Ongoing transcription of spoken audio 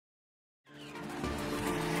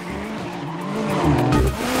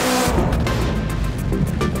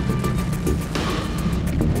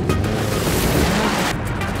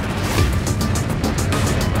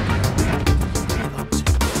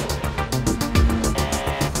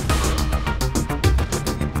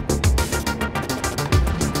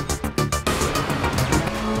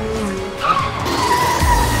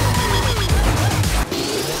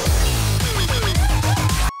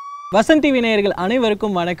Vasanth TV நேயர்கள்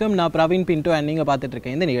அனைவருக்கும் வணக்கம். நான் பிரவீன் பின்டோ and நீங்க பார்த்துட்டு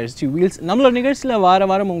இருக்கீங்க இந்த நிகழ்ச்சி வீல்ஸ். நம்மளோட நிகழ்ச்சியில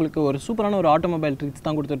வாரம் உங்களுக்கு ஒரு சூப்பரான ஒரு ஆட்டோமொபைல் ட்ரிக்ஸ்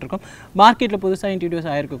தான் கொடுத்துட்டு இருக்கோம். மார்க்கெட்ல புதுசா இன்ட்ரோ듀ஸ்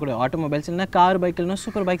ஆயிருக்கக்கூடிய ஆட்டோமொபைல்ஸ் இல்ல கார் பைக் இல்ல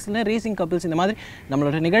சூப்பர் பைக்ஸ் இல்ல ரேசிங் கப்பிள்ஸ் இந்த மாதிரி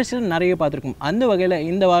நம்மளோட நிகழ்ச்சியில நிறைய பார்த்திருக்கோம். அந்த வகையில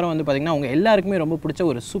இந்த வாரம் வந்து பாத்தீங்கன்னா உங்க எல்லாருக்குமே ரொம்ப பிடிச்ச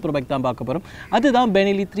ஒரு சூப்பர் பைக் தான் பார்க்க போறோம். அதுதான்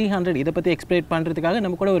Benelli 300. இத பத்தி எக்ஸ்பிளைன் பண்றதுக்காக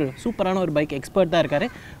நம்ம கூட ஒரு சூப்பரான ஒரு பைக் எக்ஸ்பர்ட் தான் இருக்காரு.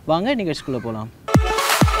 வாங்க நிகழ்ச்சிக்குள்ள போலாம்.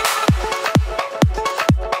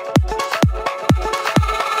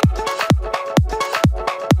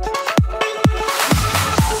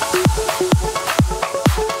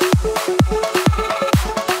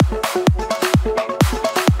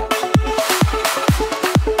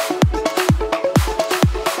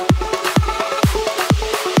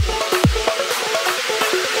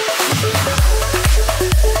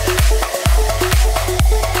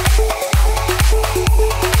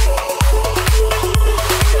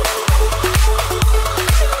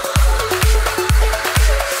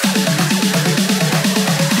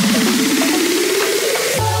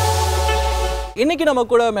 இன்னைக்கு நம்ம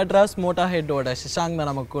கூட மெட்ராஸ் மோட்டார் ஹெட்டோட ஷஷாங்க் தான்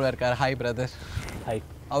நம்ம கூட இருக்கார். Hi brother. Hi.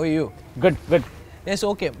 How are you? Good. S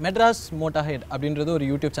okay. Madras motor head அப்படின்றது ஒரு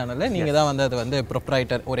யூடியூப் சேனலில் நீங்கள் தான் வந்து அது வந்து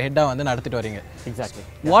ப்ரொப்ரைட்டர் ஒரு ஹெட்டாக வந்து நடத்திட்டு வரீங்க. Exactly.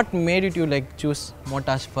 What made it you like choose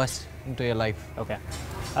Motors first into your life? Okay.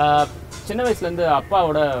 சின்ன வயசுலேருந்து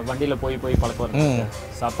அப்பாவோட வண்டியில் போய் பழக்கம் இருந்துச்சு.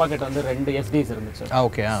 ஸோ அப்பா கிட்ட வந்து 2 எஸ்டிஸ் இருந்துச்சு.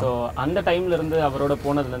 ஓகே. ஸோ அந்த டைம்லேருந்து அவரோட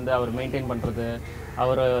போனதுலேருந்து அவர் மெயின்டைன் பண்ணுறது,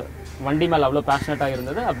 அவர் வண்டி மேலே அவ்வளோ பேஷனட்டாக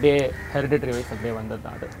இருந்தது, அப்படியே ஹெரிடிட்டரி வைஸ் அப்படியே வந்தது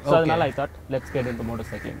தான் அது. ஸோ அதனால I thought let's get into motor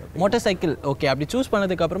cycling. Motor cycle okay. அப்படி சூஸ்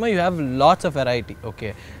பண்ணதுக்கு அப்புறமா you have lots of variety. Okay,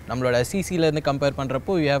 நம்மளோட சிசிலேருந்து கம்பேர்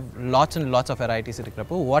பண்ணுறப்போ you have lots of varieties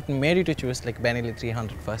இருக்கிறப்போ what made you to choose like Benelli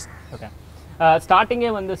 300 first? Okay. ஸ்டார்டிங்கே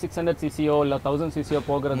வந்து 600 சிசியோ இல்லை 1000 சிசியோ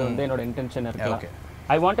போகிறது வந்து என்னோட இன்டென்ஷன் இருக்கு. ஓகே.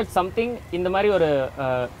 ஐ வாண்டட் சம்திங் இந்த மாதிரி ஒரு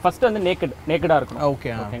ஃபர்ஸ்ட் வந்து நேக்கடாக இருக்கணும்.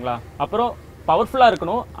 ஓகேங்களா. அப்புறம் பவர்ஃபுல்லாக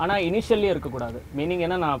இருக்கணும், ஆனால் இனிஷியலி இருக்கக்கூடாது. மீனிங்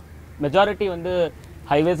ஏன்னா நான் மெஜாரிட்டி வந்து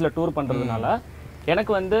ஹைவேஸில் டூர் பண்ணுறதுனால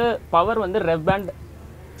எனக்கு வந்து பவர் வந்து ரெவ் பேண்ட்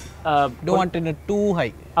டூ ஹை.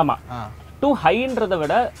 ஆமாம், டூ ஹைன்றதை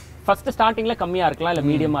விட ஃபர்ஸ்ட் ஸ்டார்டிங்கில் கம்மியாக இருக்கலாம் இல்லை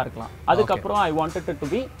மீடியமாக இருக்கலாம். அதுக்கப்புறம் ஐ வாண்டட் டு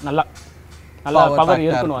பி நல்லா பவர்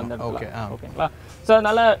இருக்கணும் அந்த இடத்துல. ஓகேங்களா. ஸோ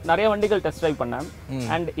அதனால நிறைய வண்டிகள் டெஸ்ட் ட்ரைவ் பண்ணேன்.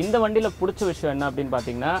 அண்ட் இந்த வண்டியில் பிடிச்ச விஷயம் என்ன அப்படின்னு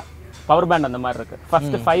பார்த்தீங்கன்னா பவர் பேண்ட் அந்த மாதிரி இருக்கு.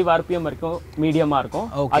 ஃபர்ஸ்ட் 5 RPM வரைக்கும் மீடியமா இருக்கும்,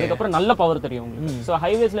 அதுக்கப்புறம் நல்ல பவர் தெரியும் உங்களுக்கு. ஸோ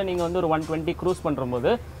ஹைவேஸ்ல நீங்க வந்து ஒரு 120 க்ரூஸ்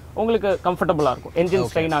பண்றபோது உங்களுக்கு கம்ஃபர்டபுளா இருக்கும், என்ஜின்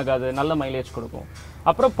ஸ்ட்ரெயின் ஆகாது, நல்ல மைலேஜ் கொடுக்கும்.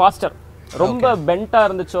 அப்புறம் பாஸ்டர் ரொம்ப பெண்டா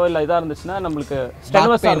இருந்துச்சோ இல்ல இதா இருந்துச்சுன்னா நம்மளுக்கு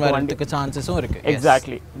ஸ்டெனோஸா வண்டிக்கு சான்சஸும் இருக்கு.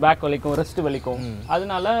 எக்ஸாக்ட்லி. பேக் வலிக்கும், ரெஸ்ட் வலிக்கும்.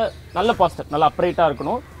 அதனால நல்ல பாஸ்டர், நல்ல அப்ரைட்டா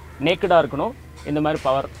இருக்கணும், நேக்கடா இருக்கணும், இந்த மாதிரி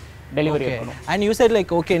பவர் டெலிவரி இருக்கணும். And you side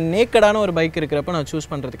like okay நேக்கடான ஒரு பைக் இருக்கிறப்ப நான் சூஸ்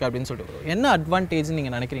பண்ணுறதுக்கு அப்படின்னு சொல்லிட்டு என்ன அட்வான்டேஜ்னு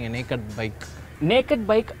நீங்கள் நினைக்கிறீங்க? நேக்கட்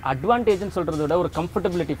பைக் அட்வான்டேஜ்னு சொல்கிறத விட ஒரு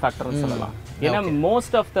கம்ஃபர்டபிலிட்டி ஃபேக்டர்னு சொல்லலாம். ஏன்னா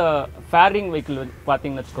most of the fairing vehicle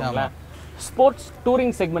பார்த்தீங்கன்னு வச்சுக்கோங்களேன், ஸ்போர்ட்ஸ்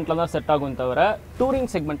டூரிங் செக்மெண்ட்டில் தான் செட் ஆகும் தவிர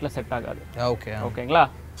டூரிங் செக்மெண்ட்டில் செட் ஆகாது. ஓகேங்களா.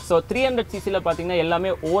 ஸோ 300 சிசியில் பார்த்தீங்கன்னா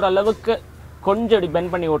எல்லாமே ஓரளவுக்கு கொஞ்சம்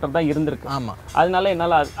பெண்ட் பண்ணி ஓட்டுறது தான் இருந்திருக்கு. ஆமாம், அதனால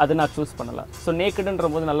என்னால் அது நான் சூஸ் பண்ணலை. ஸோ நேக்கடுன்ற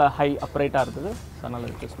போது நல்லா ஹை அப்ரைட்டாக இருந்தது, அதனால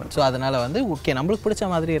சூஸ் பண்ணேன். ஸோ அதனால் வந்து ஓகே நம்மளுக்கு பிடிச்ச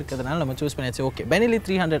மாதிரி இருக்கிறதுனால நம்ம சூஸ் பண்ணியாச்சு. ஓகே, Benelli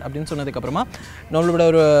 300 அப்படின்னு சொன்னதுக்கப்புறமா நம்மளோட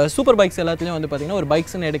ஒரு சூப்பர் பைக்ஸ் எல்லாத்துலேயும் வந்து பார்த்திங்கன்னா ஒரு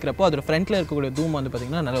பைக்ஸ்ன்னு எடுக்கிறப்போ அதோட ஃப்ரண்ட்டில் இருக்கக்கூடிய தூம் வந்து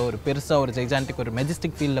பார்த்திங்கன்னா நல்ல ஒரு பெருசாக ஒரு ஜெய்ஜான்டிக் ஒரு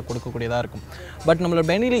மெஜஸ்டிக் ஃபீலில் கொடுக்கக்கூடியதாக இருக்கும். பட் நம்மளோட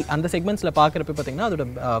Benelli அந்த செக்மெண்ட்ஸில் பார்க்குறப்ப பார்த்திங்கன்னா அதோட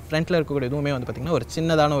ஃப்ரண்ட்டில் இருக்கக்கூடிய தூமே வந்து பார்த்திங்கன்னா ஒரு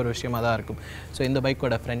சின்னதான ஒரு விஷயமாக தான் இருக்கும். ஸோ இந்த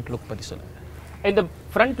பைக்கோட ஃப்ரண்ட் லுக் பற்றி சொல்லுங்கள். இந்த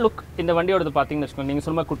ஃப்ரண்ட் லுக் இந்த வண்டியோடது பார்த்தீங்கன்னு வச்சுக்கோங்க, நீங்கள்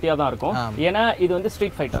சொல்லுமா குட்டியாக தான் இருக்கும். ஏன்னா இது வந்து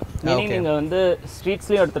ஸ்ட்ரீட் ஃபைட்டர், மீனிங் நீங்கள் வந்து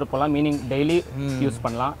ஸ்ட்ரீட்ஸ்லேயும் எடுத்துகிட்டு போகலாம், மீனிங் டெய்லி யூஸ்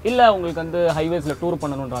பண்ணலாம், இல்லை உங்களுக்கு வந்து ஹைவேஸில் டூர்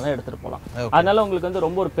பண்ணணுன்றதான் எடுத்துகிட்டு போகலாம். அதனால உங்களுக்கு வந்து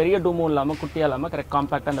ரொம்ப ஒரு பெரிய டூமும் இல்லாமல் குட்டியாக இல்லாமல் கரெக்ட்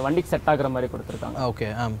காம்பேக்டாக அந்த வண்டிக்கு செட் ஆகிற மாதிரி கொடுத்துருக்காங்க. ஓகே.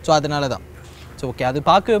 ஸோ அதனால தான் ஸோ ஓகே அது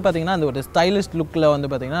பார்க்கவே பார்த்தீங்கன்னா அந்த ஒரு ஸ்டைலிஷ் லுக்கில் வந்து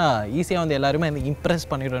பார்த்தீங்கன்னா ஈஸியாக வந்து எல்லாருமே வந்து இம்ப்ரெஸ்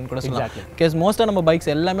பண்ணிடுறேன்னு கூட சொல்லலாம். பிகாஸ் மோஸ்ட்டாக நம்ம பைக்ஸ்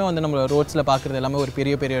எல்லாமே வந்து நம்ம ரோட்ஸில் பார்க்குறது எல்லாமே ஒரு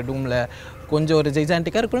பெரிய டூமில் கொஞ்சம் ஒரு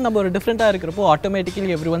ஜெய்ஜான்டிக்காக இருக்கணும், நம்ம ஒரு டிஃப்ரெண்ட்டாக இருக்கிறப்போ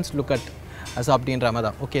automatically every once look at as அப்படின்ற மாதிரி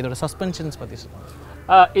தான். ஓகே, இதோட சஸ்பென்ஷன்ஸ் பற்றி சொல்லுங்கள்.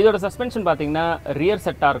 இதோட சஸ்பென்ஷன் பார்த்தீங்கன்னா ரியர்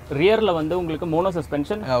செட்டாக இருக்கும். ரியரில் வந்து உங்களுக்கு மோனோ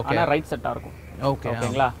சஸ்பென்ஷன், ஆனால் ரைட் செட்டாக இருக்கும்.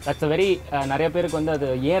 ஓகேங்களா. தட்ஸ் வெரி நிறைய பேருக்கு வந்து அது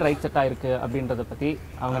ஏன் ரைட் செட்டாக இருக்குது அப்படின்றத பற்றி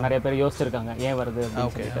அவங்க நிறைய பேர் யோசிச்சிருக்காங்க, ஏன் வருது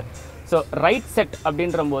அப்படின்னு சொல்லிட்டு. ஸோ ரைட் செட்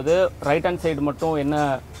அப்படின்ற போது ரைட் ஹேண்ட் சைடு மட்டும் என்ன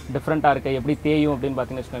டிஃப்ரெண்ட்டாக இருக்குது, எப்படி தேயும் அப்படின்னு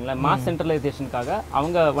பார்த்தீங்கன்னு வச்சுக்கோங்களேன், மாஸ் சென்ட்ரலைசேஷனுக்காக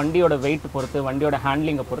அவங்க வண்டியோட வெயிட் பொறுத்து வண்டியோட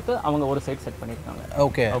ஹேண்ட்லிங்கை பொறுத்து அவங்க ஒரு சைட் செட் பண்ணியிருக்காங்க.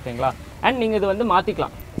 ஓகேங்களா. அண்ட் நீங்கள் இது வந்து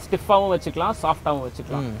மாற்றிக்கலாம், ஸ்டிஃபாகவும் வச்சுக்கலாம், சாஃப்டாகவும்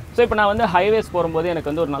வச்சுக்கலாம். ஸோ இப்போ நான் வந்து ஹைவேஸ் போகும்போது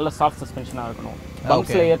எனக்கு வந்து ஒரு நல்ல சாஃப்ட் சஸ்பென்ஷனாக இருக்கணும்,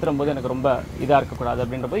 பம்ப்ஸில் ஏற்றும் போது எனக்கு ரொம்ப இதாக இருக்கக்கூடாது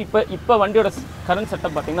அப்படின்ற போது இப்போ வண்டியோட கரண்ட்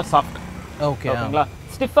செட்டப் பார்த்தீங்கன்னா சாஃப்ட். ஓகேங்களா.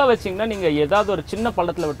 ஸ்டிஃபா வெச்சீங்கன்னா நீங்க ஏதாவது ஒரு சின்ன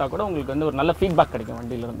பள்ளத்துல விட்டா கூட உங்களுக்கு வந்து ஒரு நல்ல ஃபீட்பேக் கிடைக்கும்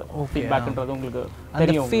வண்டியில இருந்து. ஃபீட்பேக்ன்றது உங்களுக்கு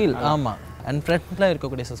தெரியும். ஃபீல் ஆமா அண்ட் ஃப்ரண்ட்ல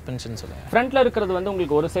இருக்கக்கூடிய சஸ்பென்ஷன் சொல்லுங்க. ஃப்ரண்ட்ல இருக்கிறது வந்து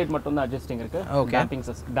உங்களுக்கு ஒரு சைடு மட்டும் தான் அட்ஜஸ்டிங் இருக்கு.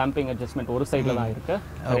 டேம்பிங் அட்ஜஸ்ட்மெண்ட் ஒரு சைடுல தான் இருக்கு.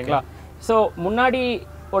 சரிங்களா? சோ முன்னாடி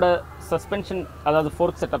ஓட சஸ்பென்ஷன் அதாவது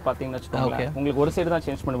ஃபோர்க் செட்டப் பாத்தீங்கன்னா வெச்சுக்கோங்க உங்களுக்கு ஒரு சைடு தான்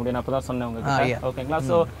சேஞ்ச் பண்ண முடியும். நான் அப்பதான் சொன்னேன் உங்களுக்கு. ஓகேங்களா?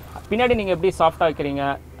 சோ பின்னாடி நீங்க எப்படி சாஃப்ட்டா வைக்கிறீங்க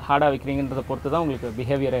ஹார்டா வைக்கிறீங்கன்றத பொறுத்து தான் உங்களுக்கு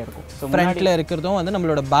பிஹேவியரே இருக்கும். ஸோ ஃப்ரண்ட்ல இருக்கிறதும் வந்து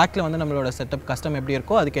நம்மளோட பேக்ல வந்து நம்மளோட செட்டப் கஸ்டம் எப்படி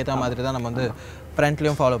இருக்கோ அதுக்கேற்ற மாதிரி தான் நம்ம வந்து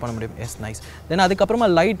ஃப்ரண்ட்லையும் ஃபாலோ பண்ண முடியும். Yes nice. தென் அதுக்கப்புறமா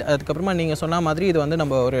லைட், அதுக்கப்புறமா நீங்கள் சொன்ன மாதிரி இது வந்து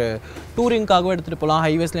நம்ம ஒரு டூரிங்காகவும் எடுத்துகிட்டு போகலாம்,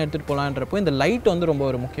 ஹைவேஸ்லையும் எடுத்துகிட்டு போகலான்றப்போ இந்த லைட் வந்து ரொம்ப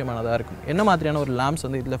ஒரு முக்கியமானதாக இருக்கும். என்ன மாதிரியான ஒரு லேம்ப்ஸ்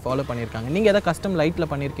வந்து இதில் ஃபாலோ பண்ணியிருக்காங்க? நீங்கள் எதாவது கஸ்டம் லைட்டில்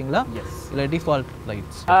பண்ணியிருக்கீங்களா இல்லை டிஃபால்ட்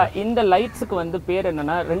லைட்ஸ்? இந்த லைட்ஸுக்கு வந்து பேர்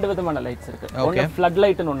என்னன்னா 2 விதமான லைட்ஸ் இருக்கு. ஒன்று ஃப்ளட்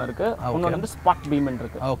லைட்னு ஒன்று இருக்கு, இன்னொன்று வந்து ஸ்பாட் பீம்னு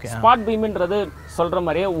இருக்கு. ஸ்பாட் பீம்ன்றது சொல்ற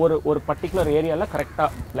மாதிரியே ஒரு பர்டிகுலர் ஏரியால கரெக்டா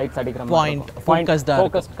லைட்ஸ் அடிக்கிற மாதிரி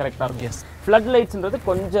ஃபோக்கஸ்ட் கரெக்டா இருக்கும். ஃப்ளட் லைட்ஸ்ன்றது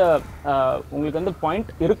கொஞ்சம் உங்களுக்கு வந்து பாயிண்ட்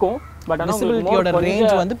இருக்கும், பட் ஆனா விசிபிலிட்டியோட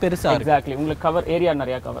ரேஞ்ச் வந்து பெருசா இருக்கு. எக்ஸாக்ட்லி உங்களுக்கு கவர் ஏரியா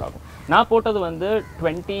நிறைய கவர் ஆகும். நான் போட்டது வந்து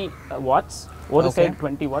 20 வாட்ஸ், ஒரு சைடு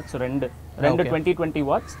 20 வாட்ஸ், ரெண்டு 20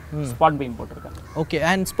 வாட்ஸ் ஸ்பாட் பீம் போட்டிருக்கேன். ஓகே.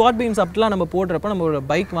 அண்ட் ஸ்பாட் பீம்ஸ் அப்படிலாம் நம்ம போடுறப்போ நம்ம ஒரு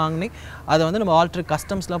பைக் வாங்கி அதை வந்து நம்ம ஆல்ட்ரு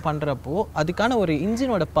கஸ்டம்ஸ்லாம் பண்ணுறப்போ அதுக்கான ஒரு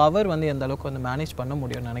இன்ஜினோட பவர் வந்து எந்த அளவுக்கு வந்து மேனேஜ் பண்ண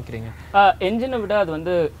முடியும்னு நினைக்கிறீங்க? என்ஜினை விட அது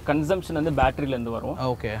வந்து கன்சம்ஷன் வந்து பேட்டரியிலேருந்து வரும்.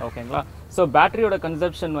 ஓகேங்களா? ஸோ பேட்டரியோட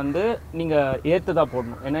கன்சப்ஷன் வந்து நீங்கள் ஏற்று தான்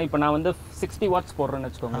போடணும். ஏன்னா இப்போ நான் வந்து 60 வாட்ஸ் போடுறேன்னு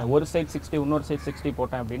வச்சுக்கோங்க, ஒரு சைட் 60 இன்னொரு சைட் 60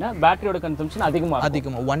 போட்டேன் அப்படின்னா பேட்டரியோட கன்சம்ஷன் அதிகமாக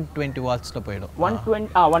 120 வாட்ஸில் போயிடும்.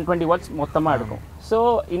 120 வாட்ஸ் மொத்தமாக எடுக்கும். ஸோ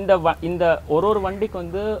இந்த ஒரு வண்டிக்கு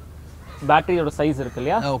வந்து பேட்டரியோட சைஸ் இருக்கு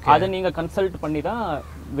இல்லையா, அதை நீங்கள் கன்சல்ட் பண்ணி தான்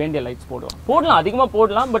வேண்டிய லைட்ஸ் போடலாம். அதிகமாக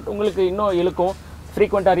போடலாம், பட் உங்களுக்கு இன்னும் இழுக்கும்,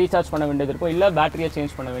 ஃப்ரீக்வெண்ட்டாக ரீசார்ஜ் பண்ண வேண்டியது இருக்கும், இல்லை பேட்டரியை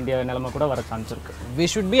சேஞ்ச் பண்ண வேண்டிய நிலைமை கூட வர சான்ஸ் இருக்குது. We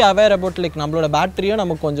should be aware about like நம்மளோட பேட்டரியும்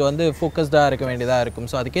நமக்கு கொஞ்சம் வந்து ஃபோக்கஸ்டாக இருக்க வேண்டியதாக இருக்கும்.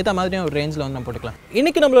 ஸோ அதுக்கேற்ற மாதிரியும் ஒரு ரேஞ்சில் வந்து நம்ம போட்டுக்கலாம்.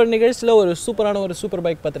 இன்றைக்கி நம்மளோட நிகழ்ச்சியில் ஒரு சூப்பரான ஒரு சூப்பர்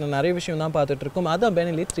பைக் பற்றின நிறைய விஷயம் தான் பார்த்துட்டு இருக்கோம். அதான்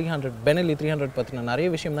Benelli 300 பற்றின நிறைய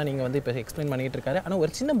விஷயம் தான் நீங்கள் வந்து இப்போ எக்ஸ்பிளைன் பண்ணிட்டு இருக்காரு. ஆனால்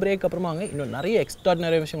ஒரு சின்ன பிரேக் அப்புறமா வாங்க இன்னும் நிறைய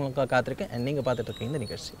எக்ஸ்ட்ராடினரி விஷயம் உங்களுக்கு காத்திருக்கேன். நீங்கள் பார்த்துட்டு இருக்கீங்க இந்த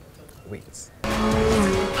நிகழ்ச்சி weights.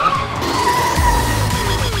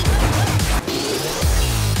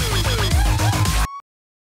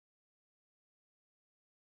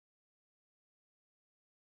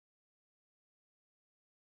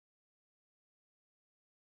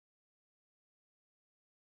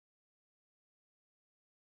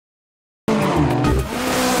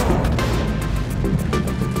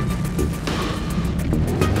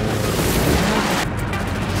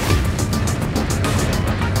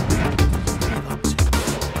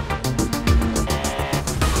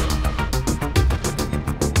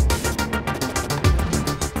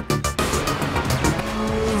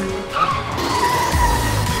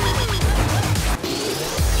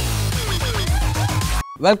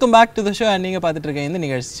 Welcome back to the show. And நீங்கள் பார்த்துட்டு இருக்கேன் இந்த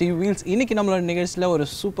நிகழ்ச்சி வீல்ஸ். இன்றைக்கி நம்மளோட நிகழ்ச்சியில் ஒரு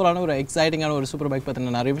சூப்பரான ஒரு எக்ஸைட்டிங்கான ஒரு சூப்பர் பைக்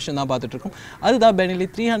பற்றின நிறைய விஷயம் தான் பார்த்துட்டு இருக்கோம். அதுதான் Benelli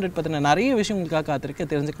 300 பற்றின நிறைய விஷயம் உங்களுக்காக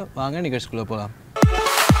காத்திருக்க. தெரிஞ்சுக்க வாங்க நிகழ்ச்சிக்குள்ளே போகலாம்.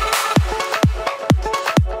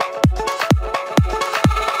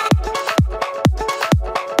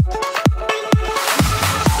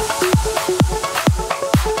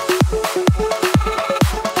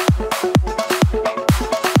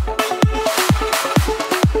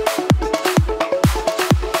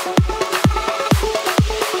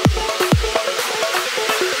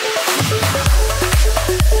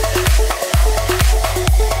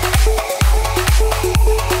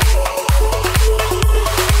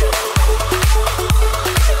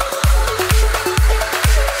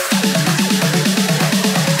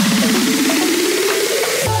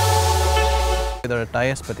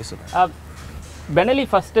 டயர்ஸ் பற்றி சொல்லுங்கள். Benelli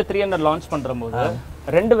ஃபர்ஸ்ட் 300 லான்ச் பண்ணும்போது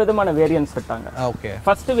 2 விதமான வேரியன்ட்ஸ் விட்டாங்க. ஓகே.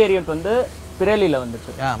 ஃபர்ஸ்ட் வேரியன்ட் வந்து Pirelliல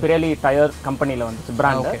வந்துச்சு, Pirelli டயர் கம்பெனில வந்துச்சு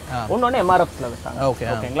பிராண்ட். இன்னொன்று MRFஸ்ல விட்டாங்க.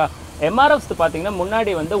 ஓகேங்களா? MRFஸ் பார்த்தீங்கன்னா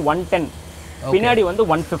முன்னாடி வந்து 110, பின்னாடி வந்து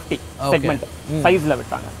 150 செக்மெண்ட் சைஸ்ல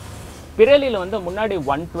விட்டாங்க. Pirelliல வந்து முன்னாடி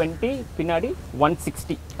 120, பின்னாடி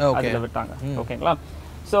 160 அதுல விட்டாங்க. ஓகேங்களா?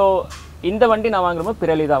 ஸோ இந்த வண்டி நான் வாங்குறப்போ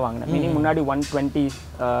Pirelli தான் வாங்கினேன். மீனிங் முன்னாடி 120,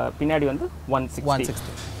 பின்னாடி வந்து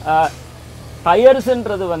 160.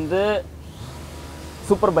 டயர்ஸ்ன்றது வந்து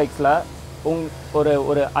சூப்பர் பைக்ஸில்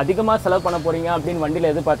ஒரு அதிகமாக செலவு பண்ண போறீங்க அப்படின்னு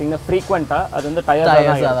வண்டியில் எது பார்த்தீங்கன்னா ஃப்ரீக்வெண்ட்டாக அது வந்து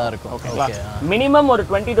டயர்ஸ் தான் இருக்கும். ஓகேங்களா? மினிமம் ஒரு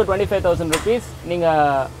 20,000 to 25,000 rupees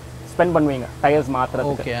நீங்கள் ஸ்பெண்ட் பண்ணுவீங்க டயர்ஸ்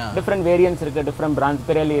மாத்துறதுக்கு. டிஃப்ரெண்ட் வேரியன்ட்ஸ் இருக்கு, டிஃப்ரெண்ட் பிராண்ட்ஸ்,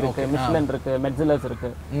 Pirelli இருக்கு, மிஷ்லின் இருக்கு, மெட்ஸிலஸ் இருக்கு.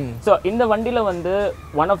 ஸோ இந்த வண்டியில வந்து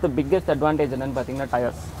one of the biggest advantage என்னன்னு பார்த்தீங்கன்னா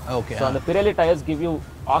டயர்ஸ். ஸோ அந்த Pirelli tyres give you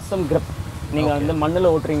awesome grip. நீங்க வந்து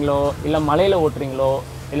மண்ணில் ஓட்டுறீங்களோ இல்லை மலையில ஓட்டுறீங்களோ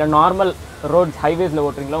இல்லை நார்மல் ரோட்ஸ் ஹைவேஸ்ல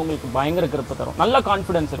ஓட்டுறீங்களோ உங்களுக்கு பயங்கர கிரிப் தரும், நல்ல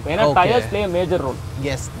கான்ஃபிடன்ஸ் இருக்கும். ஏன்னா tyres play major role.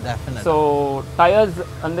 Yes definitely. So tyres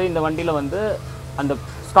வந்து இந்த வண்டியில வந்து அந்த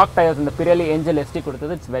ஸ்டாக் டயர்ஸ் இந்த Pirelli Angel ST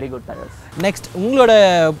கொடுத்தது it's very good tyres. Next உங்களோட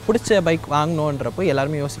பிடிச்ச பைக் வாங்கணுன்றப்போ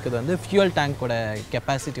எல்லாருமே யோசிக்கிறது வந்து ஃபியூல் டேங்கோட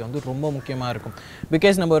கெப்பாசிட்டி வந்து ரொம்ப முக்கியமாக இருக்கும்.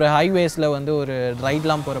 பிகாஸ் நம்ம ஒரு ஹைவேஸில் வந்து ஒரு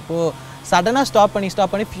ரைட்லாம் போகிறப்போ சடனாக ஸ்டாப்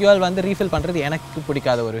பண்ணி ஃபியூல் வந்து ரீஃபில் பண்ணுறது எனக்கு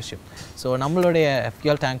பிடிக்காத ஒரு விஷயம். ஸோ நம்மளுடைய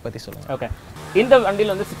ஃபியூல் டேங்க் பற்றி சொல்லுங்கள். ஓகே, இந்த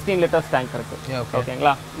வண்டியில் வந்து 16 லிட்டர்ஸ் டேங்க் இருக்குது.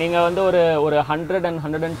 ஓகேங்களா, நீங்கள் வந்து ஒரு 100 and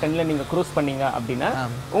 110ல நீங்கள் க்ரூஸ் பண்ணீங்க அப்படின்னா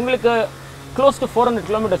உங்களுக்கு க்ளோஸ் டு 400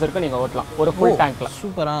 கிலோமீட்டர்ஸ் இருக்கு நீங்கள் ஓட்டலாம் ஒரு ஃபுல் டேங்க்ல.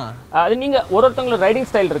 சூப்பரா. அது நீங்கள் ஒருத்தவங்களுக்கு ரைடிங்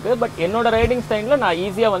ஸ்டைல் இருக்குது. பட் என்னோட ரைடிங் ஸ்டைலில் நான்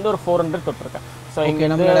ஈஸியாக வந்து ஒரு 400 தொட்டிருக்கேன். ஸோ இங்கே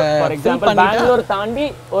ஃபார் எக்ஸாம்பிள் பெங்களூர் தாண்டி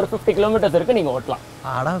ஒரு 50 கிலோமீட்டர்ஸ் இருக்குது நீங்கள் ஓட்டலாம்.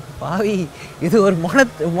 ஆடா பாவி, இது ஒரு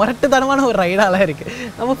முரட்டுத்தனமான ஒரு ரைடாலாம் இருக்குது.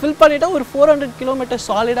 நம்ம ஃபில் பண்ணிட்டா ஒரு 400 கிலோமீட்டர்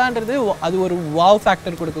சாலிடான்றது அது ஒரு வாவ்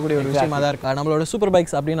ஃபேக்டர் கொடுக்கக்கூடிய ஒரு விஷயமா தான் இருக்குது. நம்மளோட சூப்பர்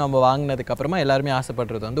பைக்ஸ் அப்படின்னு நம்ம வாங்கினதுக்கப்புறமா எல்லாருமே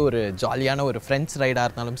ஆசைப்படுறது வந்து ஒரு ஜாலியான ஒரு ஃப்ரெண்ட்ஸ் ரைடாக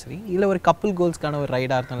இருந்தாலும் சரி, இல்லை ஒரு கப்புள் கோல்ஸ்க்கான ஒரு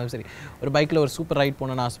ரைடாக இருந்தாலும் சரி, ஒரு பைக்கில் ஒரு சூப்பர் ரைட்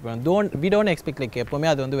போகணுன்னு ஆசைப்படுவேன். வி டோன்ட் எக்ஸ்பெக்ட் லைக் எப்போவுமே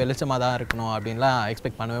அது வந்து வெளிச்சமாக தான் இருக்கணும் அப்படின்லாம்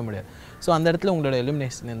எக்ஸ்பெக்ட் பண்ணவே முடியாது. ஸோ அந்த இடத்துல உங்களோட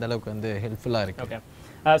எலிமினேஷன் எந்த அளவுக்கு வந்து ஹெல்ப்ஃபுல்லாக இருக்குது? ஓகே,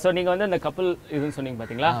 ஸோ நீங்கள் வந்து அந்த கப்பல் இதுன்னு சொன்னீங்க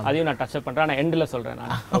பார்த்தீங்களா, அதையும் நான் டச் அப் பண்ணுறேன். நான் எண்டில் சொல்கிறேன்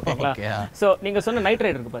நான். ஓகேங்களா, ஸோ நீங்கள் சொன்ன நைட்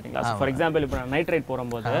ரைட் இருக்குது பார்த்தீங்களா. ஃபார் எக்ஸாம்பிள் இப்போ நான் நைட் ரைட்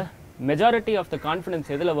போகும்போது மெஜாரிட்டி ஆஃப் த கான்ஃபிடன்ஸ்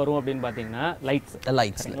எதில் வரும் அப்படின்னு பார்த்தீங்கன்னா லைட்ஸ்.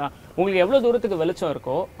 சரிங்களா, உங்களுக்கு எவ்வளோ தூரத்துக்கு வெளிச்சம்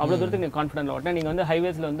இருக்கோ அவ்வளோ தூரத்துக்கு நீங்கள் கான்ஃபிடென்ட் ஓட்டினா நீங்கள் வந்து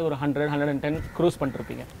ஹைவேஸில் வந்து ஒரு 100-110 க்ரூஸ்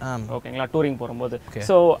பண்ணிருப்பீங்க. ஓகேங்களா, டூரிங் போகும்போது.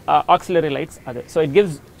 ஸோ ஆக்சிலரி லைட்ஸ் அது. ஸோ இட்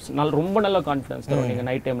கிவ்ஸ் ரொம்ப நல்ல கான்ஃபிடன்ஸ் தரும் நீங்கள்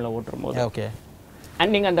நைட் டைமில் ஓட்டும் போது. ஓகே,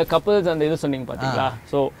 அண்ட் நீங்கள் அந்த கப்பல்ஸ் அந்த இது சொன்னீங்க பார்த்தீங்களா.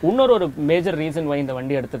 ஸோ இன்னொரு மேஜர் ரீசன் வை இந்த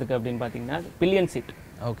வண்டி எடுத்ததுக்கு அப்படின்னு பார்த்தீங்கன்னா பில்லியன் சீட்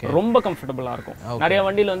ரொம்ப கம்ஃபர்டபுளாக இருக்கும். நிறைய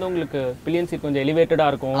வண்டியில் வந்து உங்களுக்கு பில்லியன் சீட் கொஞ்சம்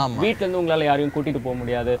எலிவேட்டடாக இருக்கும். வீட்டிலேருந்து உங்களால் யாரையும் கூட்டிகிட்டு போக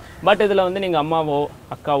முடியாது. பட் இதில் வந்து நீங்கள் அம்மாவோ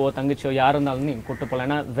அக்காவோ தங்கச்சியோ யார் இருந்தாலும் நீங்கள் கூட்டு போகலாம்.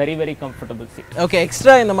 ஏன்னா very very comfortable seat. Okay,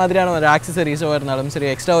 extra இந்த மாதிரியான ஒரு ஆக்சசரிஸோ இருந்தாலும் சரி,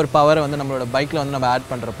 எக்ஸ்ட்ரா ஒரு பவரை வந்து நம்மளோட பைக்கில் வந்து நம்ம ஆட்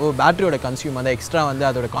பண்ணுறப்போ பேட்டரியோட கன்சியூம் வந்து எக்ஸ்ட்ரா வந்து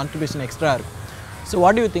அதோட கான்ட்ரிபியூஷன் எக்ஸ்ட்ரா இருக்கும். So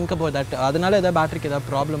what to you think about that? அதனால ஏதாவது பேட்டரிக்கு ஏதாவது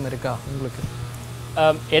ப்ராப்ளம் இருக்கா உங்களுக்கு?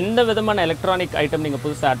 எந்த விதமான எலக்ட்ரானிக் ஐட்டம் நீங்கள்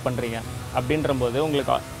புதுசாக ஆட் பண்ணுறீங்க அப்படின்றபோது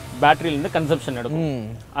உங்களுக்கு பேட்டரியிலேருந்து கன்சப்ஷன் எடுக்கும்.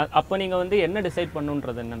 அப்போ நீங்கள் வந்து என்ன டிசைட்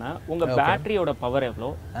பண்ணுன்றது என்னன்னா உங்கள் பேட்டரியோட பவர் எவ்வளோ,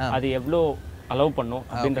 அது எவ்வளோ அலோவ் பண்ணும்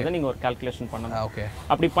அப்படின்றத நீங்கள் ஒரு கால்குலேஷன் பண்ணணும். ஓகே,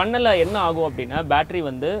 அப்படி பண்ணல என்ன ஆகும் அப்படின்னா பேட்டரி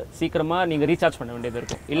வந்து சீக்கிரமாக நீங்கள் ரீசார்ஜ் பண்ண வேண்டியது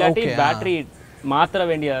இருக்கும். இல்லாட்டி பேட்டரி மாற்ற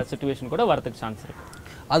வேண்டிய சுச்சுவேஷன் கூட வரதுக்கு சான்ஸ் இருக்குது.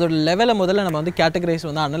 அதோட லெவலை முதல்ல நம்ம வந்து கேட்டகரைஸ்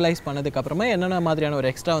வந்து அனலைஸ் பண்ணதுக்கப்புறமா என்னென்ன மாதிரியான ஒரு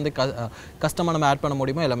எக்ஸ்ட்ரா வந்து கஸ்டமாக நம்ம ஆட் பண்ண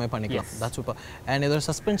முடியுமோ எல்லாமே பண்ணிக்கலாம். That's super. அண்ட் இதோட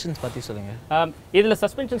சஸ்பென்ஷன்ஸ் பற்றி சொல்லுங்கள். இதில்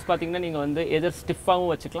சஸ்பென்ஷன்ஸ் பார்த்தீங்கன்னா நீங்கள் வந்து எதர்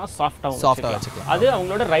ஸ்டிஃபாகவும் வச்சுக்கலாம், சாஃப்டாக வச்சுக்கலாம். அது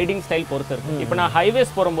அவங்களோட ரைடிங் ஸ்டைல் பொறுத்து இருக்குது. இப்போ நான்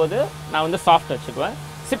ஹைவேஸ் போகும்போது நான் வந்து சாஃப்ட் வச்சுக்குவேன்.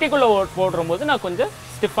 சிட்டிக்குள்ளே போடும்போது நான் கொஞ்சம்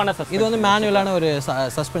ஸ்டிஃபான சஸ்பென்ஷன். இது வந்து மேனுவலான ஒரு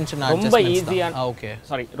சஸ்பென்ஷன். ரொம்ப ஈஸியான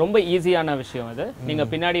ரொம்ப ஈஸியான விஷயம் அது. நீங்கள்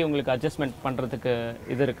பின்னாடி உங்களுக்கு அட்ஜஸ்ட்மெண்ட் பண்ணுறதுக்கு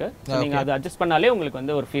இது இருக்குது. நீங்கள் அதை அட்ஜஸ்ட் பண்ணாலே உங்களுக்கு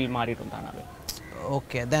வந்து ஒரு ஃபீல் மாறிடும் தானாவே.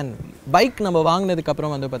 ஓகே, தென் பைக் நம்ம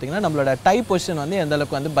வாங்கினதுக்கப்புறம் வந்து பார்த்திங்கன்னா நம்மளோட டைப் பொசிஷன் வந்து எந்த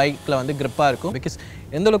அளவுக்கு வந்து பைக்கில் வந்து கிரிப்பாக இருக்கும். பிகாஸ்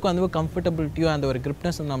எந்த அளவுக்கு வந்து கம்ஃபர்டபுலிட்டியோ அந்த ஒரு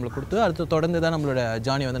கிரிப்னஸ் வந்து நம்மளுக்கு கொடுத்து அடுத்து தொடர்ந்து தான் நம்மளோட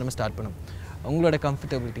ஜார்னி வந்து நம்ம ஸ்டார்ட் பண்ணும். உங்களோட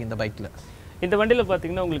கம்ஃபர்டபிலிட்டி இந்த பைக்கில்? இந்த வண்டியில்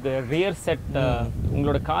பார்த்தீங்கன்னா உங்களுக்கு ரியர் செட்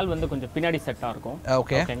உங்களோட கால் வந்து கொஞ்சம் பின்னாடி செட்டாக இருக்கும்.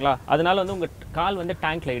 ஓகேங்களா, அதனால வந்து உங்கள் கால் வந்து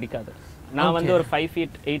டேங்க்ல இடிக்காது. நான் வந்து ஒரு 5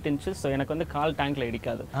 feet 8 inches. ஸோ எனக்கு வந்து கால் டேங்க்ல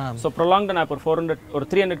இடிக்காது. ஸோ ப்ரொலாங்டு நான் இப்போ ஒரு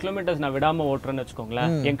 300 கிலோமீட்டர்ஸ் நான் விடாமல் ஓட்டுறேன்னு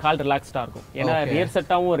வச்சுக்கோங்களேன், என் கால் ரிலாக்ஸ்டாக இருக்கும். ஏன்னா ரியர்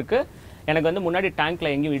செட்டாகவும் இருக்குது, எனக்கு வந்து முன்னாடி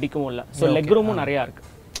டேங்க்ல எங்கேயும் இடிக்கவும் இல்லை. ஸோ லெக் ரூமும் நிறையா இருக்குது.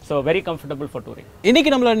 So very comfortable for touring. இன்றைக்கி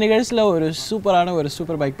நம்மளோட நிகழ்ச்சியில் ஒரு சூப்பரான ஒரு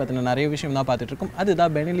சூப்பர் பைக் பற்றின நிறைய விஷயம் தான் பார்த்துட்டு இருக்கோம்.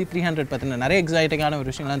 அதுதான் Benelli 300 பற்றின நிறைய எக்ஸைட்டிங்கான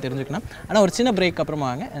ஒரு விஷயம்லாம் தெரிஞ்சுக்கணும். ஆனால் ஒரு சின்ன பிரேக் அப்புறமா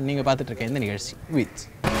வாங்க நீங்கள் பார்த்துட்டு இருக்க இந்த நிகழ்ச்சி with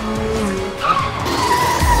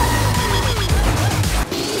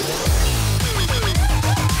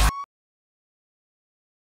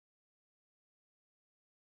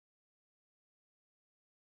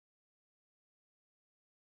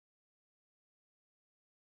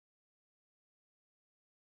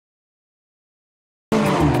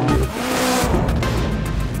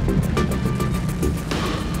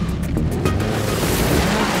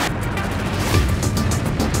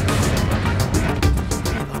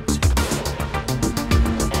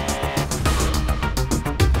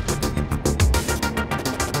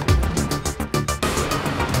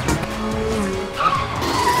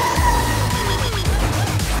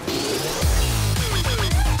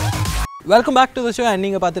welcome back to the show. And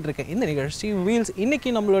நீங்கள் பார்த்துட்டு இருக்க இந்த நிகழ்ச்சி வீல்ஸ். இன்றைக்கி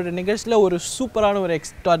நம்மளோட நிகழ்ச்சியில் ஒரு சூப்பரான ஒரு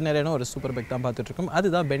எக்ஸ்ட்ராடினரியான ஒரு சூப்பர் பைக் தான் பார்த்துட்ருக்கோம்.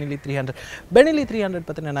 அதுதான் Benelli 300. Benelli 300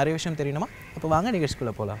 பற்றின நிறைய விஷயம் தெரியணுமா? அப்போ வாங்க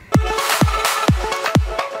நிகழ்ச்சிக்குள்ளே போகலாம்.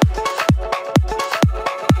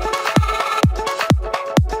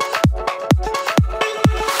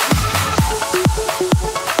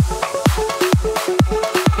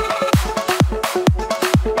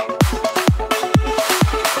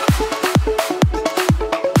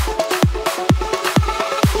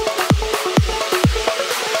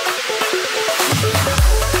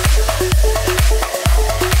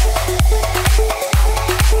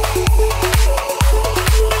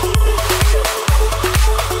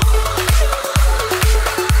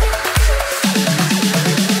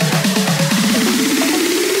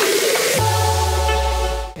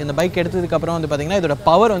 பைக் எடுத்ததுக்கு அப்புறம் வந்து பாத்தீங்கன்னா இதோட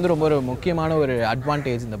பவர் வந்து ரொம்ப ஒரு முக்கியமான ஒரு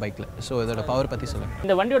அட்வான்டேஜ் இந்த பைக்ல. ஸோ இதோட பவர் பத்தி சொல்லுங்க.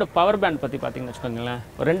 இந்த வண்டியோட பவர் பேண்ட் பத்தி பாத்தீங்கன்னு வச்சுக்கோங்களேன்,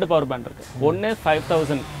 ரெண்டு பவர் பேண்ட் இருக்கு. ஒன்னு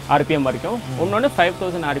 5000 RPM வரைக்கும், இன்னொன்னு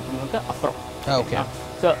 5000 RPM அப்புறம். ஓகே.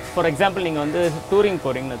 ஸோ ஃபார் எக்ஸாம்பிள் நீங்கள் வந்து டூரிங்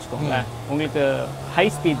போகிறீங்கன்னு வச்சுக்கோங்களேன், உங்களுக்கு ஹை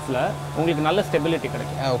ஸ்பீட்ஸில் உங்களுக்கு நல்ல ஸ்டெபிலிட்டி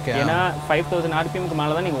கிடைக்கும். ஓகே. ஏன்னா 5000 RPMக்கு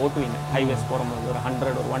மேலே தான் நீங்கள் ஓட்டுவீங்க ஹைவேஸ் போகும்போது, ஒரு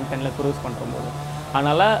 100 ஒரு 110ல் க்ரூஸ் பண்ணும்போது.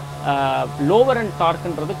 அதனால் லோவர் அண்ட்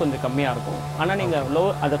டார்க்குன்றது கொஞ்சம் கம்மியாக இருக்கும். ஆனால் நீங்கள்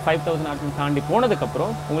அது 5000 RPM தாண்டி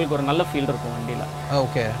போனதுக்கப்புறம் உங்களுக்கு ஒரு நல்ல ஃபீல் இருக்கும் வண்டியில்.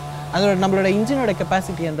 ஓகே. அதோட நம்மளோட இன்ஜினோட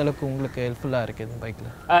கெப்பாசிட்டி எந்த அளவுக்கு உங்களுக்கு ஹெல்ப்ஃபுல்லாக இருக்குது இந்த பைக்கில்?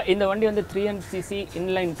 இந்த வண்டி வந்து 300cc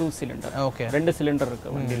inline 2 cylinder. Okay. 2 cylinder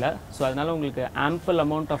இருக்குது வண்டியில். ஸோ அதனால் உங்களுக்கு ஆம்பிள்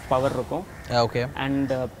அமௌண்ட் ஆஃப் பவர் இருக்கும். ஓகே.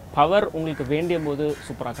 அண்ட் பவர் உங்களுக்கு வேண்டிய போது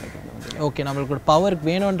சூப்பராக கிடைக்கும் இந்த வண்டியில். ஓகே. நம்மளுக்கு ஒரு பவர்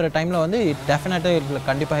வேணுன்ற டைமில் வந்து டெஃபினட்டாக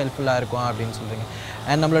கண்டிப்பாக ஹெல்ப்ஃபுல்லாக இருக்கும் அப்படின்னு சொல்கிறீங்க.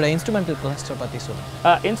 அண்ட் நம்மளோட இன்ஸ்ட்ருமெண்டல் கிளஸ்டர் பற்றி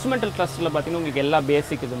சொல்லுங்கள். இன்ஸ்ட்ருமெண்டல் கிளஸ்டரில் பார்த்தீங்கன்னா உங்களுக்கு எல்லா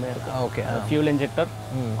பேசிக் இதுவுமே இருக்கும். ஓகே. ஃபியூல் இன்ஜெக்டர்,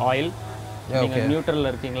 ஆயில், நீங்கள் நியூட்ரலில்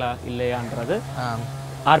இருக்கீங்களா இல்லையான்றது,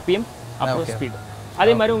 RPM, அப்புறம் ஸ்பீடு.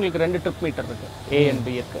 அதே மாதிரி உங்களுக்கு 2 ட்ரிப் மீட்டர் இருக்கு, A and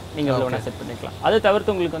B இருக்கு. நீங்கள் அதில் ஒன்றா செட் பண்ணிக்கலாம். அது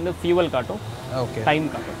தவிர்த்து உங்களுக்கு வந்து ஃபியூவல் காட்டும், டைம்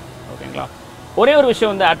காட்டும். ஓகேங்களா? ஒரே ஒரு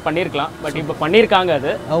விஷயம் வந்து ஆட் பண்ணியிருக்கலாம், பட் இப்போ பண்ணியிருக்காங்க.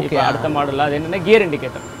 அது இப்போ அடுத்த மாடலில் அது என்னென்னா கியர்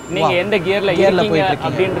இண்டிகேட்டர். நீங்கள் எந்த கியரில் இருக்கீங்க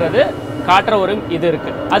அப்படின்றது காட்டுற ஒரு இது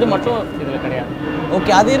இருக்கு. அது மட்டும் இதில் கிடையாது.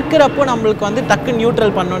 ஓகே. அது இருக்கிறப்போ நம்மளுக்கு வந்து டக்கு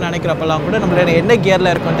நியூட்ரல் பண்ணணும்னு நினைக்கிறப்பெல்லாம் கூட நம்மளோட என்ன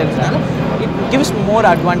கியரில் இருக்கும்னு தெரிஞ்சுனாலும் இட் கிவ்ஸ் மோர்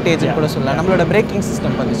அட்வான்டேஜ் கூட சொல்லலாம். நம்மளோட பிரேக்கிங்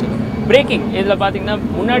சிஸ்டம் பற்றி சொல்லுங்கள். பிரேக்கிங் இதில் பார்த்தீங்கன்னா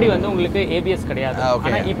முன்னாடி வந்து உங்களுக்கு ABS கிடையாது.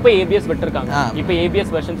 ஆனால் இப்போ ABS விட்டுருக்காங்க. இப்போ ABS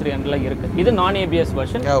வெர்ஷன் 300 இருக்கு. இது நான் ABS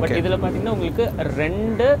வெர்ஷன். பட் இதில் பார்த்தீங்கன்னா உங்களுக்கு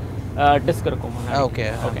 2 டிஸ்க் இருக்கும் முன்னாடி. ஓகே.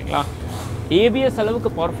 ஓகேங்களா? ABS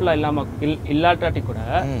அளவுக்கு பவர்ஃபுல்லாக இல்லாட்டாட்டி கூட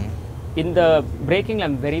இந்த பிரேக்கிங்ல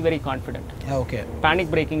I'm very very confident. Okay. Panic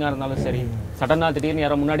பிரேக்கிங்காக இருந்தாலும் சரி, சடனாக திடீர்னு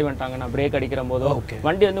யாரோ முன்னாடி வந்துட்டாங்கன்னா பிரேக் அடிக்கிற போதோ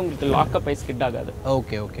வண்டி வந்து உங்களுக்கு லாக்அப் ஆகி ஸ்கிட் ஆகாது.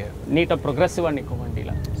 ஓகே. ஓகே. நீட்டாக ப்ரொக்ரெசிவாக நிற்கும்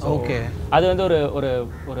வண்டியில். ஓகே. அது வந்து ஒரு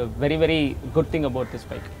ஒரு very very good thing about this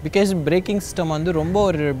bike. Because braking system வந்து ரொம்ப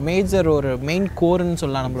ஒரு மேஜர் ஒரு மெயின் கோர்னு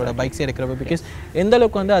சொல்லலாம் நம்மளோட பைக்ஸ் எடுக்கிறப்ப. பிகாஸ் எந்த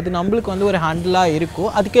அளவுக்கு வந்து அது நம்மளுக்கு வந்து ஒரு ஹேண்டிலாக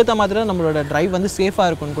இருக்கும், அதுக்கேற்ற மாதிரி தான் நம்மளோட டிரைவ் வந்து சேஃபாக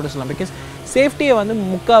இருக்கும்னு கூட சொல்லலாம். பிகாஸ் சேஃப்டியை வந்து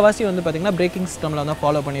முக்கால்வாசி வந்து பார்த்திங்கன்னா பிரேக்கிங் சிஸ்டமில் வந்து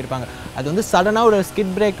ஃபாலோ பண்ணியிருப்பாங்க. அது வந்து சடனாக ஒரு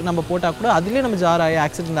ஸ்கிட் பிரேக் நம்ம போட்டால் கூட அதுலேயே நம்ம ஜார் ஆகி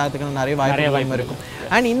ஆக்சிடென்ட் ஆகிறதுக்கு நிறைய வாய்ப்பு இருக்கும்.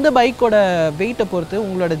 அண்ட் இந்த பைக்கோட வெயிட்டை பொறுத்து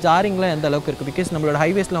உங்களோட ஜாரிங்லாம் எந்த அளவுக்கு இருக்குது? பிகாஸ் நம்மளோட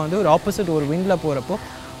ஹைவேஸில் வந்து ஒரு ஆப்போசிட் ஒரு விண்டில் போகிறப்போ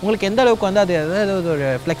உங்களுக்கு எந்த அளவுக்கு வந்து அது ஏதாவது ஒரு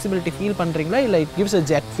ஃப்ளெக்சிபிலிட்டி ஃபீல் பண்ணுறீங்களா, இல்லை it gives a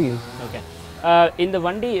jet feel? Okay. இந்த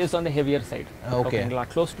வண்டி is on the heavier side. ஓகேங்களா?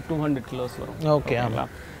 க்ளோஸ் டு 200 கிலோஸ் வரும். ஓகேங்களா?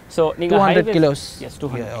 ஸோ நீங்கள் 200 கிலோஸ். எஸ்,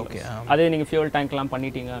 200. ஓகே. அதே நீங்கள் ஃபியூல் டேங்க்லாம்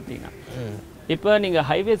பண்ணிட்டீங்க அப்படின்னா, இப்போ நீங்கள்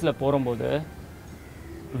ஹைவேஸில் போகும்போது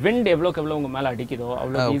விண்ட் எவ்வளோக்கு உங்கள் மேலே அடிக்குதோ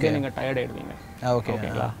அவ்வளோ ஈஸியாக நீங்கள் டயர்ட் ஆகிடுவீங்க.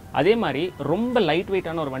 ஓகேங்களா? அதே மாதிரி ரொம்ப லைட்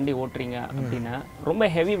வெயிட்டான ஒரு வண்டி ஓட்டுறீங்க அப்படின்னா ரொம்ப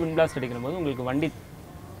ஹெவி விண்ட் பிளாஸ்ட் அடிக்கிற போது உங்களுக்கு வண்டி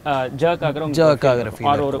ஜர்க் ஆகிற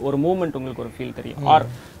ஆர் ஒரு மூவ்மெண்ட் உங்களுக்கு ஒரு ஃபீல் தெரியும். ஆர்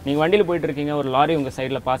நீங்கள் வண்டியில் போயிட்டு இருக்கீங்க, ஒரு லாரி உங்கள்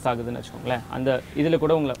சைடில் பாஸ் ஆகுதுன்னு வச்சுக்கோங்களேன், அந்த இதில்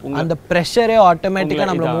கூட உங்களை அந்த ப்ரெஷரே ஆட்டோமேட்டிக்காக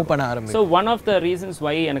நம்ம மூவ் பண்ண ஆரம்பிக்கும். So one of the reasons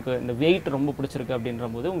why எனக்கு இந்த வெயிட் ரொம்ப பிடிச்சிருக்கு அப்படின்ற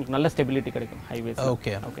போது உங்களுக்கு நல்ல ஸ்டெபிலிட்டி கிடைக்கும் ஹைவேஸ்.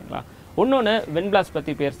 ஓகேங்களா? இன்னொன்று விண்ட் பிளாஸ்ட்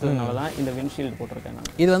பற்றி பேசுறதுனால தான் இந்த விண்ட்ஷீல்டு போட்டிருக்கேன் நான்.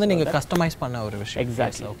 இது வந்து நீங்கள் கஸ்டமைஸ் பண்ண ஒரு விஷயம்.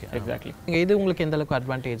 எக்ஸாக்ட்லி. ஓகே. எக்ஸாக்ட்லி. இது உங்களுக்கு எந்த அளவுக்கு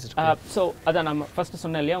அட்வான்டேஜ்? ஸோ அதான் நம்ம ஃபர்ஸ்ட்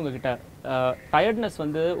சொன்னேன் இல்லையா உங்ககிட்ட, டயர்ட்னஸ்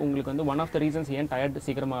வந்து உங்களுக்கு வந்து ஒன் ஆஃப் த ரீசன்ஸ் ஏன் டயர்டு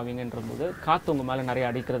சீக்கிரமாக ஆவீங்கன்ற போது காற்று உங்கள் மேலே நிறைய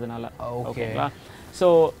அடிக்கிறதுனால. ஓகேங்களா? ஸோ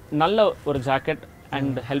நல்ல ஒரு ஜாக்கெட்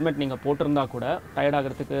அண்ட் ஹெல்மெட் நீங்கள் போட்டிருந்தா கூட டயர்ட்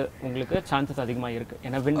ஆகிறதுக்கு உங்களுக்கு சான்சஸ் அதிகமாக இருக்குது.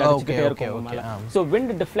 ஏன்னா விண்ட் அடிச்சுக்கிட்டே இருக்கும் உங்கள் மேலே. ஸோ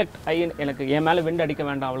விண்ட் டிஃப்ளெக்ட் ஆகி எனக்கு என் மேலே விண்ட் அடிக்க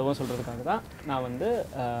வேண்டாம் அவ்வளோவா சொல்கிறதுக்காக தான் நான் வந்து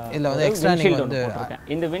விண்ட்ஷீல்டு ஒன்று போட்டிருக்கேன்.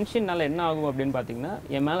 இந்த விண்ட்ஷீல்ட்னால என்ன ஆகும் அப்படின்னு பார்த்தீங்கன்னா,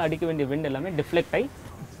 என் மேலே அடிக்க வேண்டிய விண்ட் எல்லாமே டிஃப்ளெக்ட் ஆகி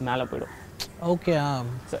மேலே போயிடும். ஓகே.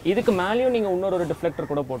 ஸோ இதுக்கு மேலேயும் நீங்கள் இன்னொரு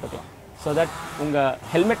டிஃப்ளெக்டர் கூட போட்டுக்கலாம். ஸோ தட் உங்கள்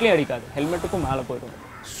ஹெல்மெட்லேயும் அடிக்காது, ஹெல்மெட்டுக்கும் மேலே போயிடும்.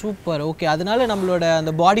 சூப்பர். ஓகே. அதனால நம்மளோட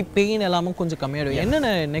அந்த பாடி பெயின் எல்லாமே கொஞ்சம் கம்மியாயிடும். என்னென்ன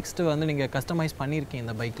நெக்ஸ்ட் வந்து நீங்கள் கஸ்டமைஸ் பண்ணியிருக்கீங்க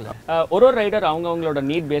இந்த பைக்கில்? ஒரு ரைடர் அவங்களோட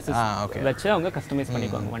நீட் பேசிஸ் வச்சு அவங்க கஸ்டமைஸ்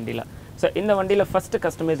பண்ணிக்குவாங்க வண்டியில். ஸோ இந்த வண்டியில் ஃபர்ஸ்ட்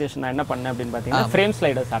கஸ்டமைசேஷன் நான் என்ன பண்ணேன் அப்படின்னு பார்த்தீங்கன்னா, ஃப்ரேம்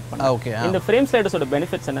ஸ்லைடர்ஸ் ஆட் பண்ணேன். ஓகே. இந்த ஃப்ரேம் ஸ்லைடர்ஸோட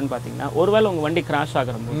பெனிஃபிட்ஸ் என்னன்னு பார்த்தீங்கன்னா, ஒருவேளை உங்கள் வண்டி கிராஷ்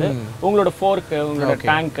ஆகிற போது உங்களோட ஃபோர்க்கு, உங்களோட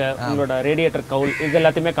டேங்க்கு, உங்களோட ரேடியேட்டர் கவுல் இது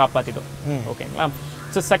எல்லாத்தையுமே காப்பாற்றிடும். ஓகேங்களா?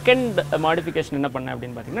 ஸோ செகண்ட் மாடிஃபிகேஷன் என்ன பண்ணேன்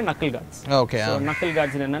அப்படின்னு பார்த்தீங்கன்னா, knuckle cards. Okay. Knuckle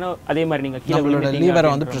cards என்னன்னா, அதே மாதிரி நீங்கள் கீழே லீவரை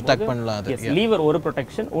வந்து ப்ரொடெக்ட் பண்ணலாம். லீவர் ஒரு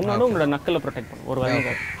ப்ரொடெக்ஷன், இன்னொன்று உங்களோட நக்கில் ப்ரொடெக்ட் பண்ணும் ஒரு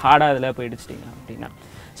வேலை ஹார்டாக இதில் போயிடுச்சிட்டிங்க அப்படின்னா.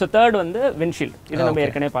 ஸோ தேர்ட் வந்து விண்ட்ஷீல்டு. இது நம்ம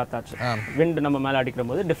ஏற்கனவே பார்த்தாச்சு. விண்ட் நம்ம மேலே அடிக்கிற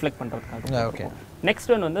போது டிஃப்ளெக்ட் பண்ணுறதுக்காக.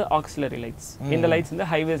 நெக்ஸ்ட் ஒன் வந்து ஆக்சிலரி லைட்ஸ். இந்த லைட்ஸ் வந்து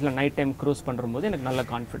ஹைவேஸில் நைட் டைம் க்ரூஸ் பண்ணும்போது எனக்கு நல்ல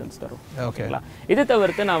கான்ஃபிடன்ஸ் தரும். ஓகேங்களா? இது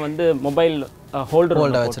தவிர்த்து நான் வந்து மொபைல் ஹோல்டர்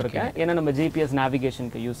வச்சுருக்கேன். ஏன்னா நம்ம GPS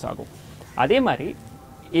நேவிகேஷனுக்கு யூஸ் ஆகும். அதே மாதிரி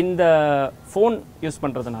இந்த ஃபோன் யூஸ்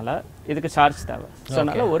பண்ணுறதுனால இதுக்கு சார்ஜ் தேவை. ஸோ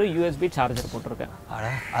அதனால ஒரு யூஎஸ்பி சார்ஜர் போட்டிருக்கேன்.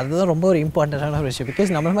 அதுதான் ரொம்ப ஒரு இம்பார்ட்டண்டான ஒரு விஷயம்.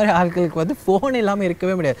 பிகாஸ் நம்மள மாதிரி ஆட்களுக்கு வந்து ஃபோன் இல்லாமல்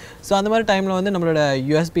இருக்கவே முடியாது. ஸோ அந்த மாதிரி டைமில் வந்து நம்மளோட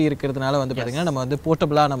யூஎஸ்பி இருக்கிறதுனால வந்து பார்த்திங்கன்னா நம்ம வந்து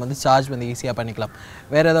போர்ட்டபுளாக நம்ம வந்து சார்ஜ் வந்து ஈஸியாக பண்ணிக்கலாம்.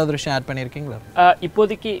 வேறு ஏதாவது விஷயம் ஆட் பண்ணியிருக்கீங்களா?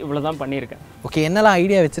 இப்போதைக்கு இவ்வளோ தான் பண்ணியிருக்கேன். ஓகே, என்னெல்லாம்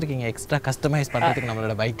ஐடியா வச்சுருக்கீங்க எக்ஸ்ட்ரா கஸ்டமைஸ் பண்ணுறதுக்கு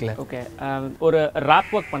நம்மளோட பைக்கில்? ஓகே, ஒரு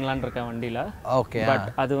ரேப் ஒர்க் பண்ணலான்னு இருக்கேன் வண்டியில். ஓகே, பட்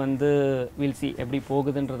அது வந்து வில் சி எப்படி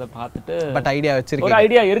போகுதுன்றதை பார்த்துட்டு. பட் ஐடியா வச்சிருக்கேன், ஒரு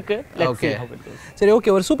ஐடியா இருக்கு. ஓகே, சரி.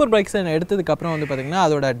 ஓகே, ஒரு சூப்பர் பைக்ஸ் எடுத்ததுக்கு அப்புறம் வந்து பார்த்தீங்கன்னா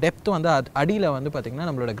அதோட டெப்த் வந்து அடியில் வந்து பார்த்தீங்கன்னா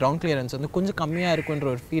நம்மளோட கிரவுண்ட் கிளியரன்ஸ் வந்து கொஞ்சம் கம்மியாக இருக்குன்ற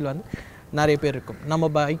ஒரு ஃபீல் வந்து நிறைய பேர் இருக்கும். நம்ம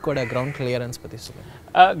பைக்கோட கிரவுண்ட் கிளியரன்ஸ் பற்றி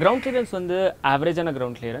சொல்லுங்கள். கிரவுண்ட் கிளியரன்ஸ் வந்து ஆவரேஜான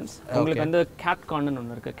கிரவுண்ட் கிளியரன்ஸ். உங்களுக்கு வந்து கேட்கான்னு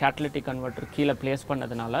ஒன்று இருக்குது, கேட்டலிட்டிக் கன்வெர்ட்டர் கீழே பிளேஸ்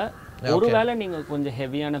பண்ணதுனால ஒருவேளை நீங்கள் கொஞ்சம்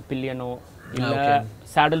ஹெவியான பில்லியனோ இல்லை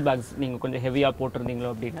சேடல் பேக்ஸ் நீங்கள் கொஞ்சம் ஹெவியாக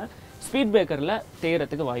போட்டிருந்தீங்களோ அப்படின்னா ஸ்பீட் பிரேக்கரில்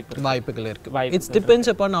தேயறதுக்கு வாய்ப்புகள் இருக்குது. It's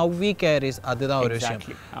depends upon how we carries. அதுதான் ஒரு விஷயம்.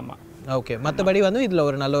 ஆமாம். ஓகே, மற்றபடி வந்து இதில்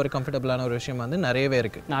ஒரு நல்ல ஒரு கம்ஃபர்டபுளான ஒரு விஷயம் வந்து நிறையவே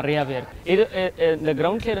இருக்குது. இது இந்த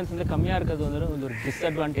கிரவுண்ட் கிளியரன்ஸ் வந்து கம்மியாக இருக்கிறது வந்து ஒரு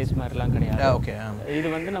டிஸ்அட்வான்டேஜ் மாதிரிலாம் கிடையாது. ஓகே, இது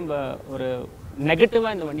வந்து நம்ம ஒரு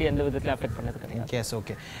நெகட்டிவாக இந்த வண்டி எந்த விதத்தில் அஃபெக்ட் பண்ணது கிடையாது. S,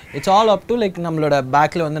 okay. It's all up to like நம்மளோட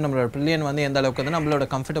பேக்கில் வந்து நம்மளோட பில்லியன் வந்து எந்த அளவுக்கு வந்து நம்மளோட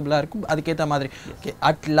கம்ஃபர்டபுளாக இருக்கும் அதுக்கேற்ற மாதிரி. ஓகே,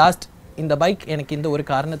 அட் லாஸ்ட் இந்த பைக் எனக்கு இந்த ஒரு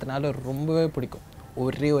காரணத்தினால ரொம்பவே பிடிக்கும்.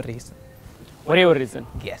 ஒரே ஒரு ரீசன்.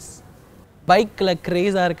 எஸ், பைக்கில்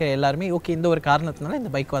க்ரேஸாக இருக்க எல்லாருமே ஓகே இந்த ஒரு காரணத்தினால இந்த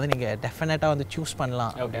பைக் வந்து நீங்கள் டெஃபினட்டாக வந்து சூஸ்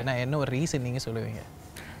பண்ணலாம் அப்படின்னா என்ன ஒரு ரீசன் நீங்கள் சொல்லுவீங்க?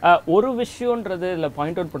 ஒரு விஷயம்ன்றது இதில்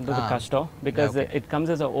பாயிண்ட் அவுட் பண்ணுறது கஷ்டம். Because it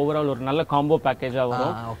comes as overall ஒரு நல்ல காம்போ பேக்கேஜாக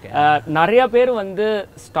வரும். நிறைய பேர் வந்து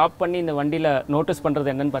ஸ்டாப் பண்ணி இந்த வண்டியில் நோட்டீஸ்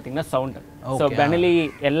பண்ணுறது என்னன்னு பார்த்தீங்கன்னா சவுண்டு. ஸோ பெனலி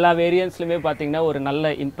எல்லா வேரியன்ஸ்லையுமே பார்த்தீங்கன்னா ஒரு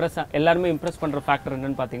நல்ல எல்லாருமே இம்ப்ரெஸ் பண்ணுற ஃபேக்டர்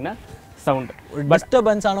என்னன்னு பார்த்தீங்கன்னா சவுண்ட்.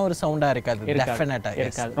 டிஸ்டர்பன்ஸான ஒரு சவுண்டாக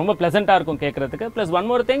இருக்காது. ரொம்ப ப்ளசண்ட்டாக இருக்கும் கேட்குறதுக்கு. ப்ளஸ் ஒன்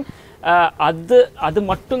மோர் திங், அது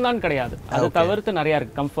மட்டும்தான் கிடையாது, அது தவிர்த்து நிறையா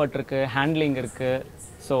இருக்குது. கம்ஃபர்ட் இருக்குது, ஹேண்ட்லிங் இருக்குது,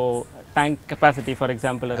 so tank capacity for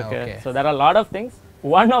example irukku. So there are a lot of things.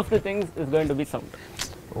 One of the things is going to be sound.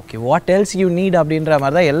 Okay, what else you need அப்படின்ற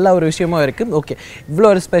மாதிரி தான் எல்லா ஒரு விஷயமும் இருக்குது. ஓகே, இவ்வளோ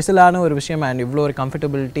ஒரு ஸ்பெஷலான ஒரு விஷயம் அண்ட் இவ்வளோ ஒரு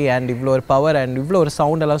கம்ஃபர்டபிலிட்டி அண்ட் இவ்வளோ ஒரு பவர் அண்ட் இவ்வளோ ஒரு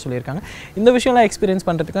சவுண்ட் எல்லாம் சொல்லியிருக்காங்க. இந்த விஷயம்லாம் எக்ஸ்பீரியன்ஸ்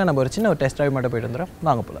பண்ணுறதுக்கு நம்ம ஒரு சின்ன ஒரு டெஸ்ட் ட்ரைவ் மட்டும் போயிட்டு வந்துடும்.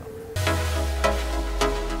 வாங்க போகலாம்.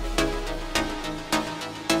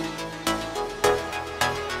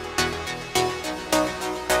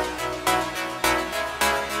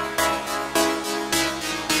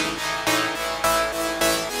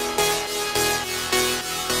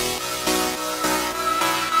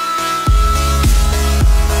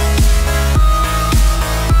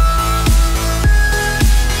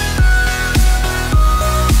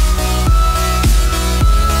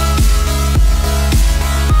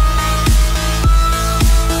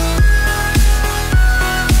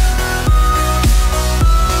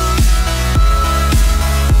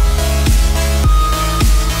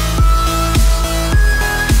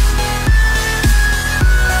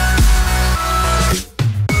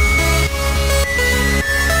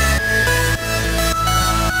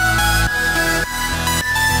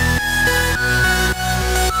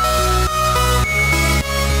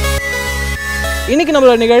 இன்றைக்கி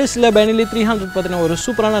நம்மளோட நிகழ்ச்சியில் Benelli 300 பற்றின ஒரு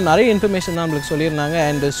சூப்பரான நிறைய இன்ஃபர்மேஷன் தான் நம்மளுக்கு சொல்லியிருந்தாங்க.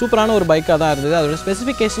 அண்ட் சூப்பரான ஒரு பைக்காக தான் இருந்தது. அதோட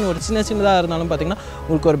ஸ்பெசிஃபிகேஷன் ஒரு சின்னதாக இருந்தாலும் பார்த்திங்கன்னா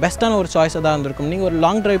உங்களுக்கு ஒரு பெஸ்ட்டான ஒரு சாய்ஸாக தான் இருந்திருக்கும். நீங்கள் ஒரு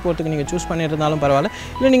லாங் ட்ரைவ் போகிறதுக்கு நீங்கள் சூஸ் பண்ணியிருந்தாலும் பரவாயில்ல,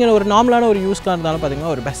 இல்லை நீங்கள் ஒரு நார்மலான ஒரு யூஸ்க்காக இருந்தாலும்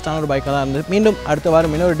பார்த்திங்கன்னா ஒரு பெஸ்ட்டான ஒரு பைக்காக தான் இருந்தது. மீண்டும் அடுத்த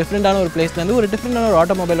வாரம் இன்னும் ஒரு டிஃப்ரெண்டான ஒரு பிளேஸ்லேருந்து ஒரு டிஃப்ரெண்டான ஒரு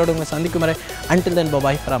ஆட்டோமொபைலோடு உங்களை சந்திக்கும் வரை until then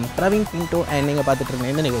bye from Benelli Tnt. And நீங்கள் பார்த்துட்டு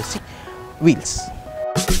இருந்த இந்த நிகழ்ச்சி வீல்ஸ்.